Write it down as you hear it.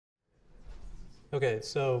Okay,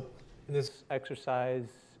 so in this exercise,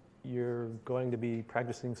 you're going to be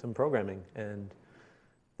practicing some programming, and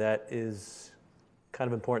that is kind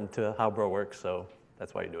of important to how Bro works, so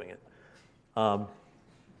that's why you're doing it. I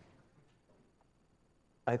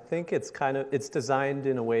think it's designed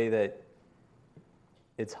in a way that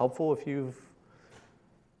it's helpful if you've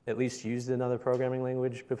at least used another programming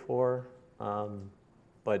language before,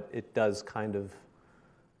 but it does kind of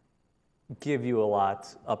give you a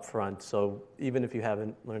lot up front. So even if you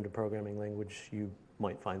haven't learned a programming language, you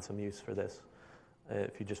might find some use for this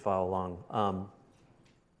if you just follow along.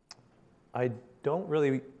 I don't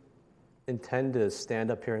really intend to stand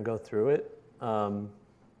up here and go through it.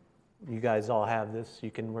 You guys all have this. You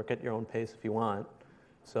can work at your own pace if you want.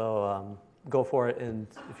 So go for it. And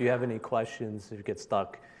if you have any questions, if you get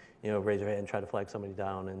stuck, raise your hand and try to flag somebody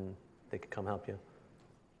down, and they can come help you.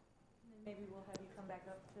 And then maybe we'll have you come back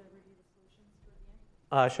up to review the solutions toward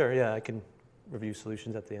the end. Sure, yeah, I can review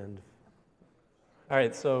solutions at the end. All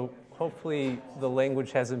right, so hopefully the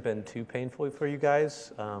language hasn't been too painful for you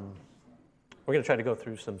guys. We're going to try to go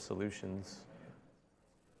through some solutions.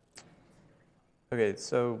 Okay,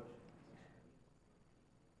 so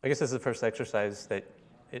I guess this is the first exercise that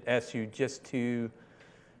it asks you just to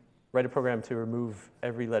write a program to remove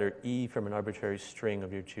every letter E from an arbitrary string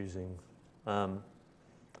of your choosing.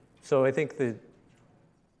 So I think that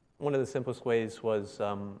one of the simplest ways was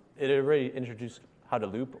it already introduced how to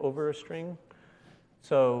loop over a string.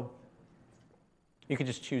 So you could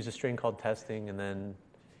just choose a string called testing, and then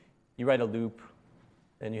you write a loop,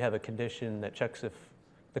 and you have a condition that checks if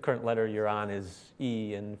the current letter you're on is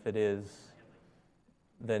E, and if it is,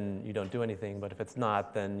 then you don't do anything. But if it's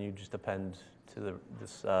not, then you just append to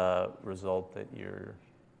this result that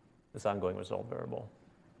this ongoing result variable.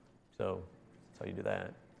 So that's how you do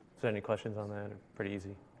that. Is there any questions on that? Pretty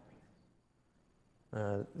easy.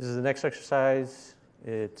 This is the next exercise.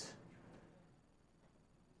 It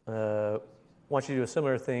wants you to do a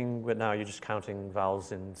similar thing, but now you're just counting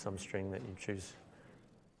vowels in some string that you choose.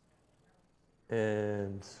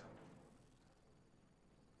 And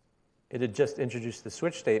it had just introduced the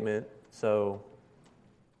switch statement, so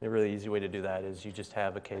a really easy way to do that is you just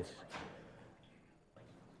have a case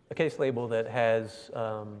label that has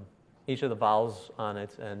each of the vowels on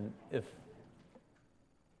it, and if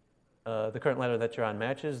the current letter that you're on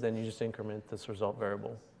matches, then you just increment this result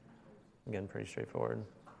variable. Again, pretty straightforward.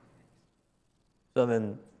 So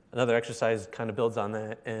then another exercise kind of builds on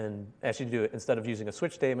that and asks you to do it, instead of using a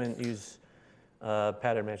switch statement, use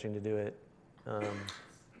pattern matching to do it.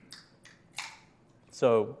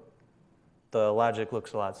 So the logic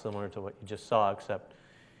looks a lot similar to what you just saw, except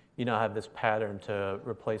you now have this pattern to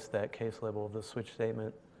replace that case label of the switch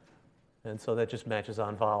statement. And so that just matches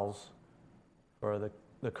on vowels for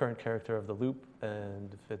the current character of the loop,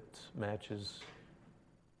 and if it matches,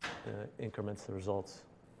 increments the results.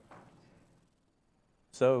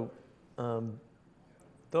 So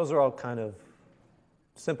those are all kind of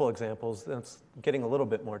simple examples. That's getting a little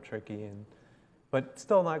bit more tricky, but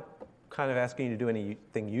still not kind of asking you to do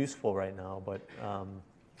anything useful right now. But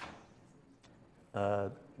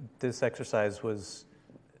this exercise was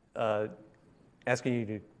asking you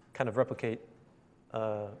to kind of replicate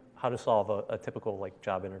how to solve a typical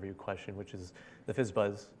job interview question, which is the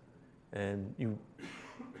FizzBuzz. And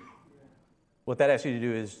what that asks you to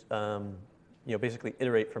do is basically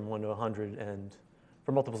iterate from 1 to 100, and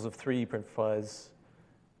for multiples of 3 you print fuzz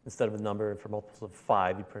instead of a number, and for multiples of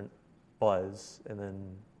 5 you print buzz, and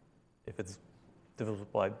then if it's divisible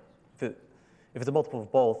by if it's a multiple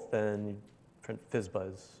of both, then you print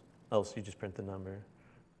FizzBuzz, else you just print the number.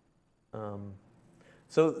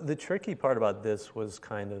 So the tricky part about this was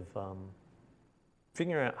kind of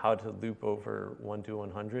figuring out how to loop over 1 to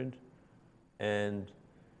 100, and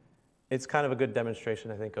it's kind of a good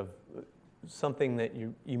demonstration, I think, of something that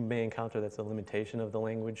you may encounter that's a limitation of the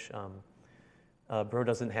language. Bro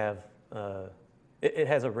doesn't have, it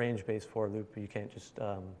has a range-based for loop, but you can't just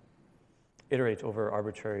iterate over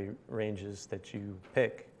arbitrary ranges that you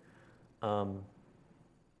pick.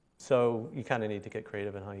 So you kind of need to get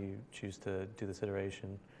creative in how you choose to do this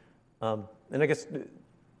iteration. And I guess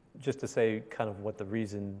just to say kind of what the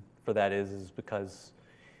reason for that is because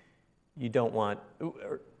you don't want,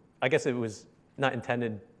 or I guess it was not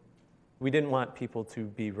intended, we didn't want people to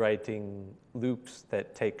be writing loops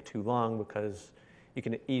that take too long, because you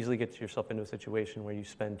can easily get yourself into a situation where you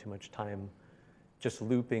spend too much time just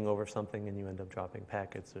looping over something and you end up dropping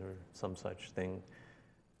packets or some such thing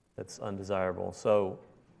that's undesirable. So,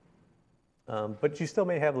 but you still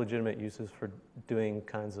may have legitimate uses for doing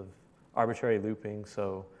kinds of arbitrary looping,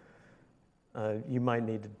 so you might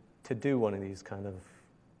need to do one of these kind of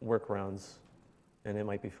workarounds. and it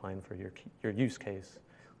might be fine for your use case.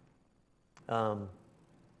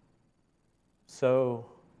 So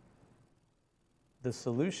the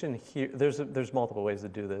solution here, there's multiple ways to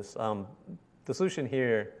do this. The solution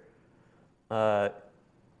here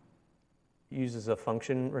uses a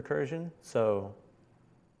function recursion. So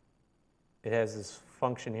it has this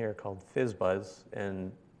function here called fizzbuzz,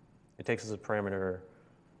 and it takes as a parameter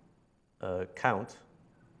count.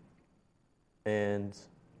 And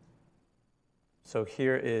so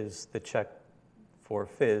here is the check for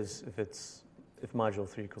fizz. If module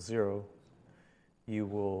 3 equals 0, you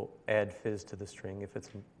will add fizz to the string. If it's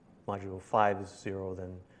module 5 is 0,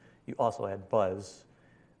 then you also add buzz.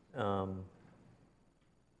 And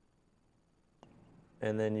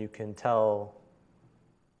then you can tell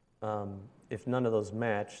if none of those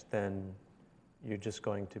match, then you're just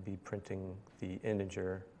going to be printing the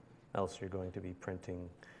integer, else you're going to be printing,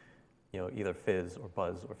 either fizz or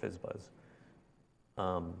buzz or fizzbuzz.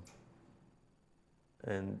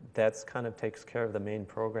 And that's kind of takes care of the main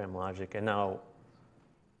program logic. And now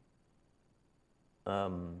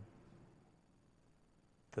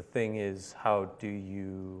the thing is, how do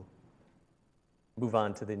you move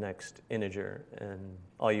on to the next integer? And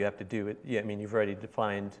all you have to do, you've already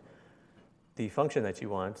defined the function that you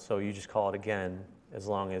want, so you just call it again as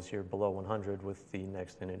long as you're below 100 with the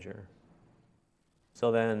next integer.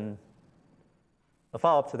 So then a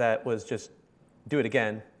follow-up to that was just do it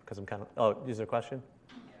again, because I'm kind of, oh, is there a question?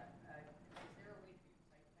 Yeah. Is there a way to do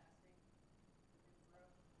type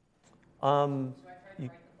casting? So I tried to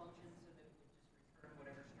write the function so that it would just return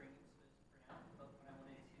whatever string it was supposed to print out, but when I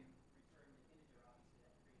wanted to return the integer, obviously that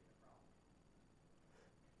created a problem.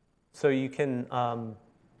 So you can,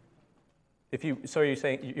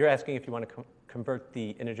 you're asking if you want to convert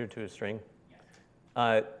the integer to a string?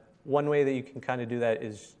 Yeah. One way that you can kind of do that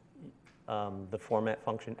is the format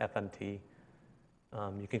function, fmt.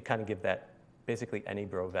 You can kind of give that basically any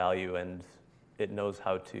bro value, and it knows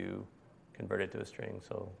how to convert it to a string.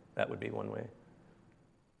 So that would be one way.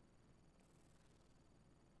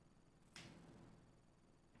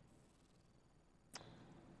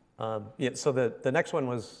 So the next one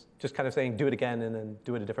was just kind of saying do it again and then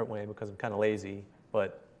do it a different way, because I'm kind of lazy.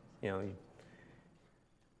 But you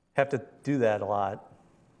have to do that a lot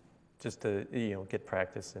just to get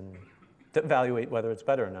practice and to evaluate whether it's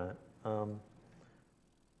better or not.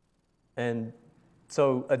 And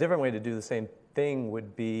so a different way to do the same thing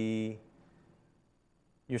would be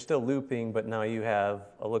you're still looping, but now you have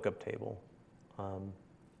a lookup table.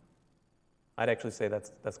 I'd actually say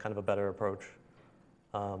that's kind of a better approach.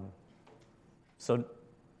 So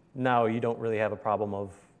now you don't really have a problem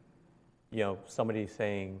of somebody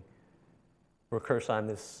saying recurse on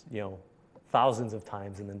this thousands of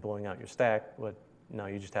times and then blowing out your stack. But now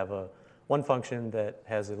you just have one function that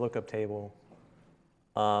has a lookup table.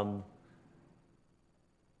 So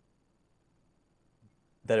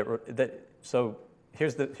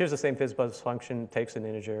here's the same fizzbuzz function, takes an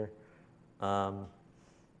integer, and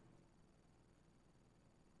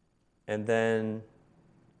then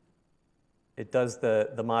it does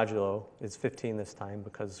the modulo. It's 15 this time,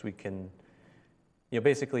 because we can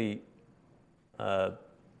basically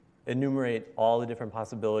enumerate all the different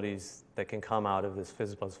possibilities that can come out of this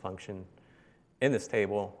fizzbuzz function in this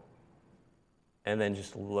table, and then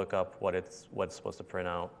just look up what it's supposed to print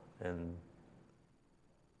out, and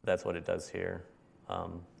that's what it does here.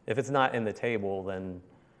 If it's not in the table, then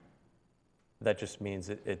that just means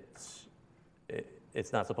it's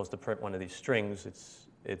not supposed to print one of these strings.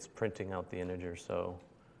 It's printing out the integer. So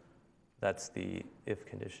that's the if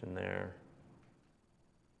condition there.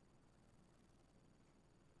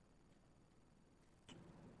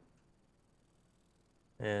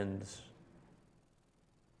 And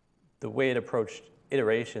the way it approached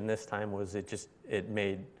iteration this time was it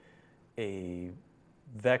made a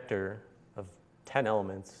vector of 10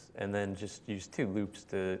 elements and then just used two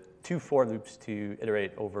for loops to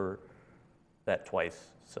iterate over that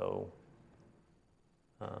twice. So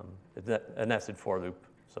a nested for loop.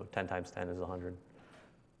 So 10 times 10 is 100.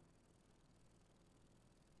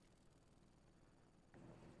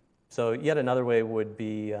 So yet another way would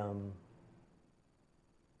be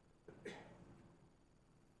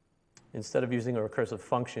instead of using a recursive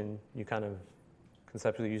function, you kind of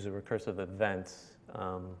conceptually use a recursive event.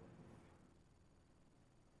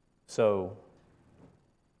 So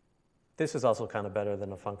this is also kind of better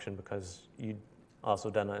than a function, because you also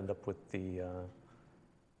then end up with the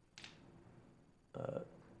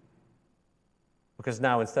because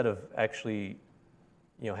now instead of actually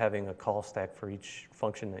having a call stack for each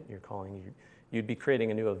function that you're calling, you'd be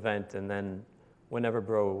creating a new event, and then whenever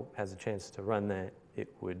Bro has a chance to run that,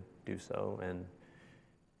 it would do so, and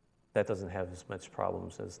that doesn't have as much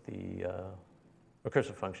problems as the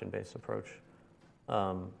recursive function-based approach.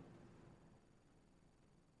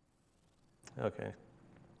 Okay.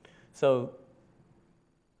 So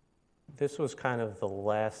this was kind of the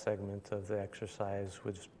last segment of the exercise,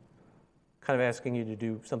 which kind of asking you to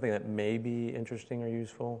do something that may be interesting or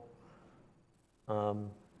useful.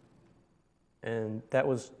 And that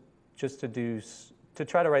was just to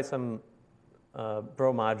try to write some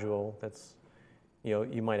Bro module that's,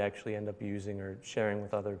 you might actually end up using or sharing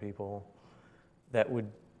with other people that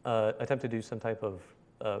would attempt to do some type of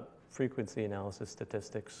frequency analysis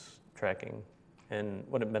statistics tracking. And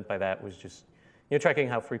what it meant by that was just, tracking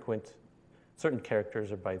how frequent certain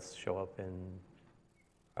characters or bytes show up in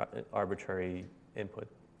arbitrary input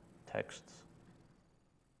texts.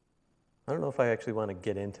 I don't know if I actually want to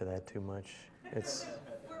get into that too much. It's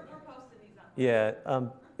We're posting these on. yeah.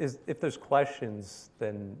 If there's questions,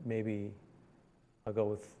 then maybe I'll go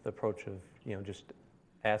with the approach of just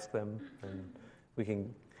ask them and we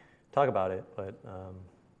can talk about it. But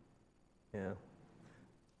yeah,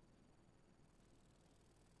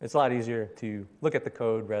 it's a lot easier to look at the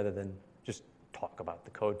code rather than just talk about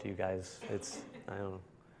the code to you guys. I don't know.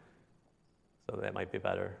 So that might be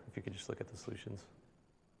better if you could just look at the solutions.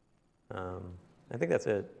 I think that's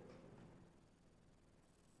it.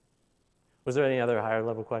 Was there any other higher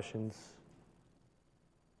level questions?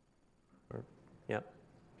 Yeah.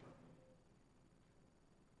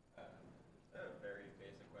 I have a very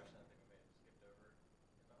basic question I think we may have skipped over.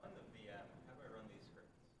 If I'm on the VM, how do I run these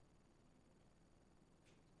scripts?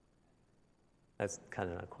 That's kind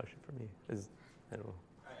of not a question for me. I don't know.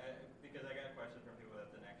 Because I got questions from people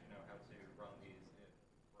that didn't actually know how to run these if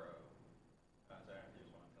Bro. So I don't know if you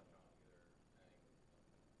just want to touch on either adding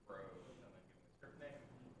Bro and then giving the script name.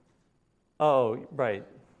 Oh, right.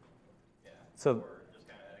 Yeah. So, or just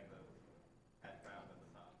kind of adding the at found at the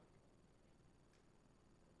top.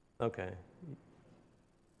 okay.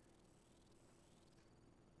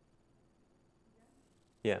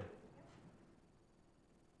 Yeah.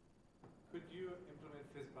 Could you implement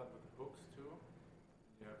FizzBuzz with hooks too?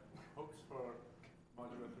 You have hooks for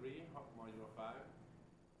Module 3, Module 5.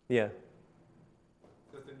 Yeah.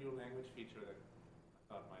 Just a new language feature that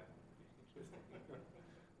I thought might be interesting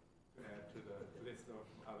to add to the list of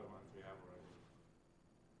other ones we have already.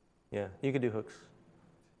 Yeah. You could do hooks.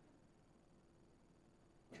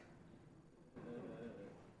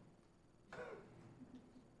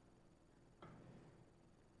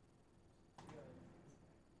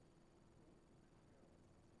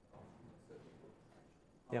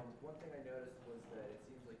 Yep. One thing I noticed was that it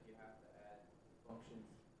seems like you have to add functions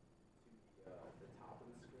to the top of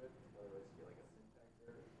the script, otherwise you get like a syntax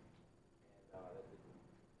error. And that didn't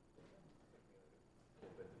took me a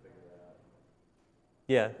little bit to figure that out.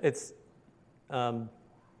 Yeah. It's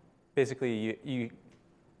basically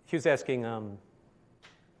he was asking, or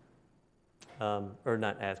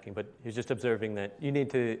not asking, but he was just observing that you need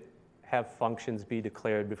to have functions be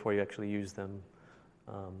declared before you actually use them.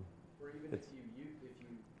 Or even if you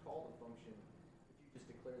call the function, if you just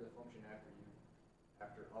declare the function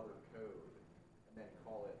after other code, and then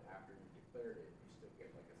call it after you declared it, you still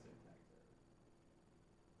get like a syntax error.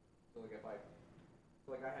 So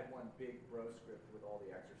like I had one big Bro script with all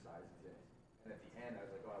the exercises in it, and at the end I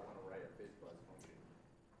was like, oh, I want to write a FizzBuzz function,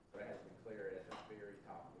 but I had to declare it at the very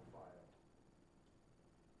top of the file.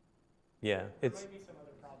 Yeah. There might be some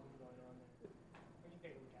other problem going on there. We can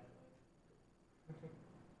take a look at it later.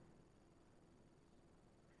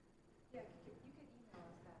 Yeah, you could email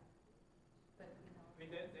us that. But, I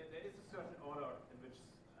mean, there is a certain order in which,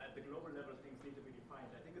 at the global level, things need to be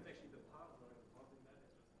defined. I think it's actually the parser causing that.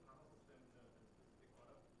 It just parses them in a specific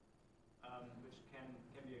order, which can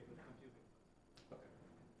be a bit confusing. Okay.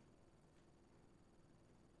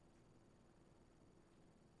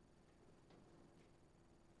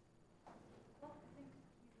 well, I think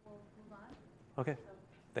we will move on. Okay. So,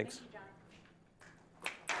 Thanks. Thank you, Johnny.